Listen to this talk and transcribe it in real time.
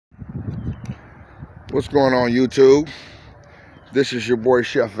What's going on, YouTube? This is your boy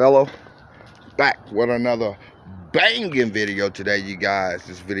Chef Vello, back with another banging video today, you guys.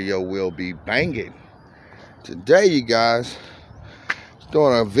 This video will be banging. Today, you guys,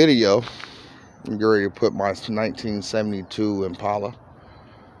 doing a video. I'm getting ready to put my 1972 Impala.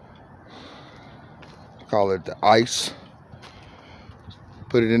 Call it the Ice.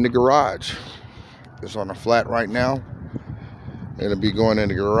 Put it in the garage. It's on a flat right now. It'll be going in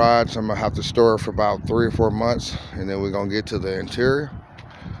the garage. I'm gonna have to store it for about 3 or 4 months, and then we're gonna get to the interior.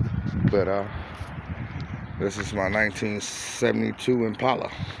 But this is my 1972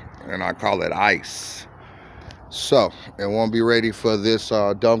 Impala, and I call it Ice. So it won't be ready for this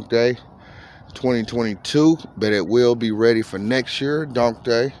dunk day 2022, but it will be ready for next year, dunk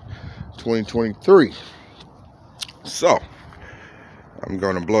day 2023. So I'm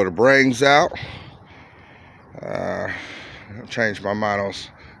gonna blow the brains out. I've changed my mind on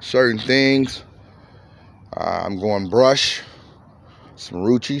certain things. I'm going brush, some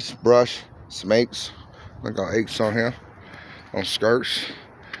Ruchis, brush, snakes. I got 8s on here, on skirts.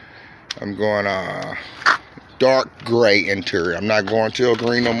 I'm going dark gray interior. I'm not going teal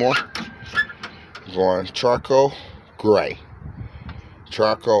green no more. I'm going charcoal gray.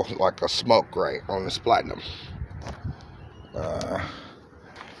 Charcoal, like a smoke gray on this platinum.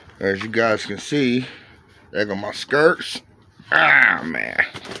 As you guys can see, there go my skirts. Ah, man.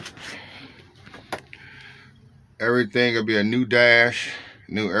 Everything will be a new dash,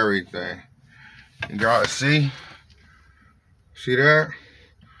 new everything. You guys see? See that?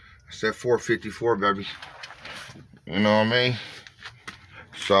 It's that 454, baby. You know what I mean?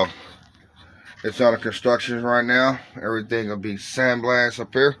 So, it's out of construction right now. Everything will be sandblasted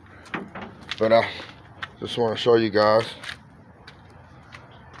up here. But I just want to show you guys.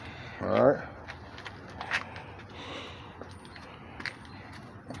 Alright.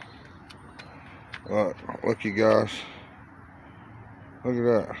 Look, you guys. Look at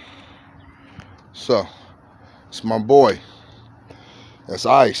that. So, it's my boy. That's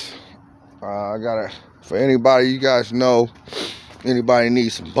Ice. I got it for anybody you guys know. Anybody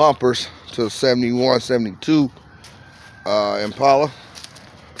needs some bumpers to the 71, 72 Impala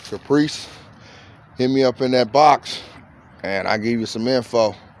Caprice. Hit me up in that box, and I give you some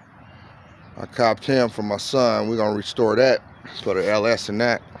info. I copped him for my son. We're gonna restore that. Put an LS in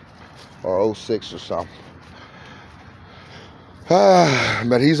that. Or 06 or something.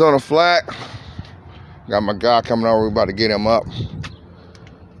 But he's on a flat. Got my guy coming over. We're about to get him up.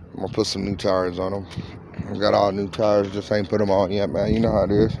 I'm gonna put some new tires on him. I got all new tires, just ain't put them on yet, man. You know how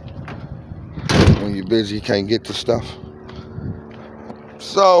it is. When you're busy, you can't get to stuff.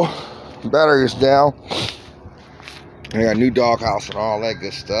 So, battery is down. I got a new doghouse and all that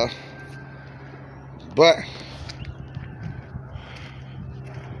good stuff. But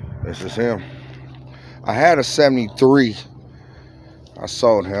this is him. I had a 73. I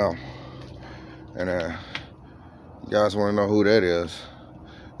sold him. And you guys want to know who that is?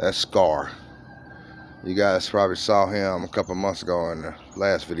 That's Scar. You guys probably saw him a couple months ago in the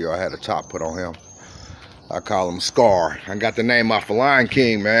last video. I had a top put on him. I call him Scar. I got the name off of Lion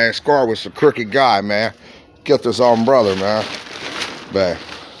King, man. Scar was a crooked guy, man. Killed his own brother, man. But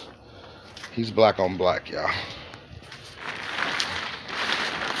he's black on black, y'all.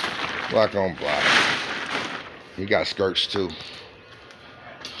 Black on black. He got skirts too.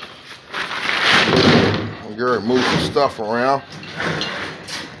 I'm gonna move some stuff around.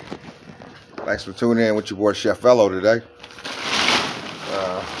 Thanks for tuning in with your boy Chef Vello today.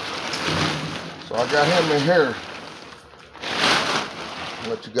 So I got him in here. I'll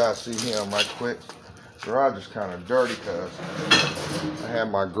let you guys see him right quick. The garage is kind of dirty because I had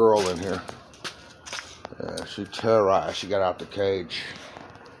my girl in here. She terrorized. She got out the cage.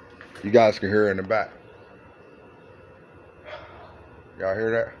 You guys can hear her in the back. Y'all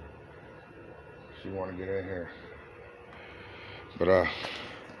hear that? She want to get in here. But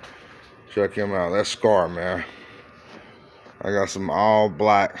check him out. That's Scar, man. I got some all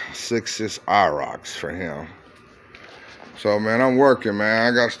black 6's IROCs for him. So, man, I'm working,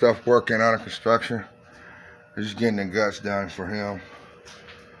 man. I got stuff working out of construction. Just getting the guts done for him.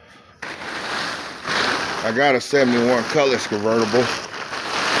 I got a 71 Cutlass convertible.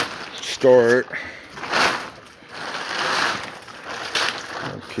 Store it.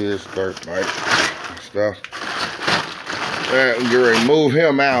 Kids dirt bike and stuff. We're ready to move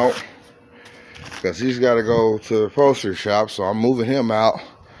him out because he's got to go to the upholstery shop. So I'm moving him out,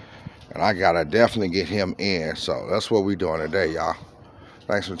 and I gotta definitely get him in. So that's what we're doing today, y'all.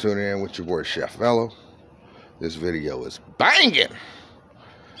 Thanks for tuning in with your boy Chef Vello. This video is banging.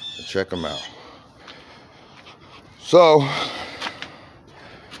 Check him out. So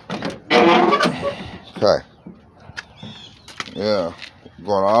Okay. Yeah.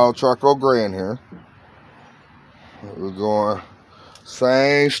 Going all charcoal gray in here. We're going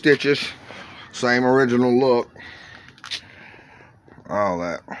same stitches, same original look. All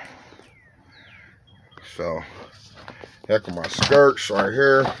that. So, heck of my skirts right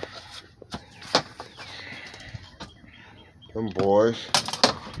here. Them boys.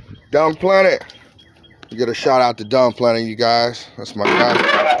 Dunk Planet. You get a shout out to Dunk Planet, you guys. That's my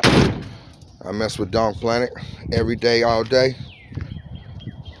guy. I mess with Dunk Planet every day, all day.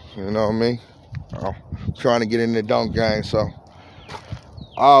 You know what I mean? I'm trying to get in the dunk game, so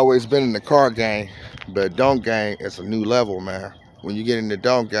I always been in the car game, but dunk game is a new level, man. When you get in the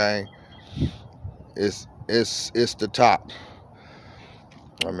dunk game, it's the top.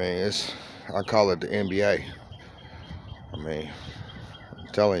 I mean, I call it the NBA. I mean, I'm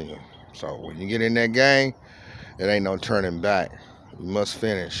telling you. So when you get in that game, it ain't no turning back. You must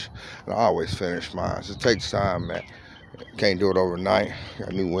finish. And I always finish mine. It takes time, man. Can't do it overnight. Got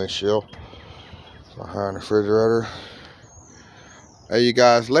a new windshield behind the refrigerator. Hey, you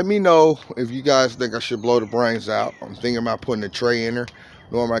guys, let me know if you guys think I should blow the brains out. I'm thinking about putting a tray in there.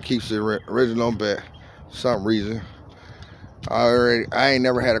 Normally I keep the original, but for some reason I ain't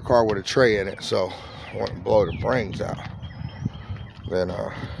never had a car with a tray in it, so I want to blow the brains out. Then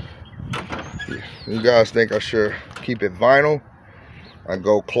you guys think I should keep it vinyl? I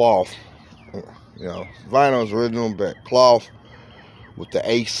go cloth. You know, vinyl is original, but cloth with the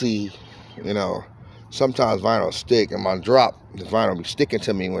AC. You know, sometimes vinyl stick, and my drop, the vinyl be sticking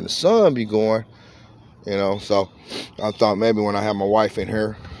to me when the sun be going. You know, so I thought maybe when I have my wife in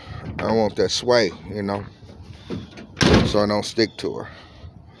here, I don't want that sway. You know, so I don't stick to her.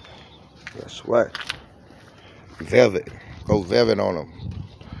 That sway. Velvet. Go velvet on them.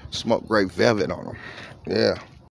 Smoke grape velvet on them. Yeah.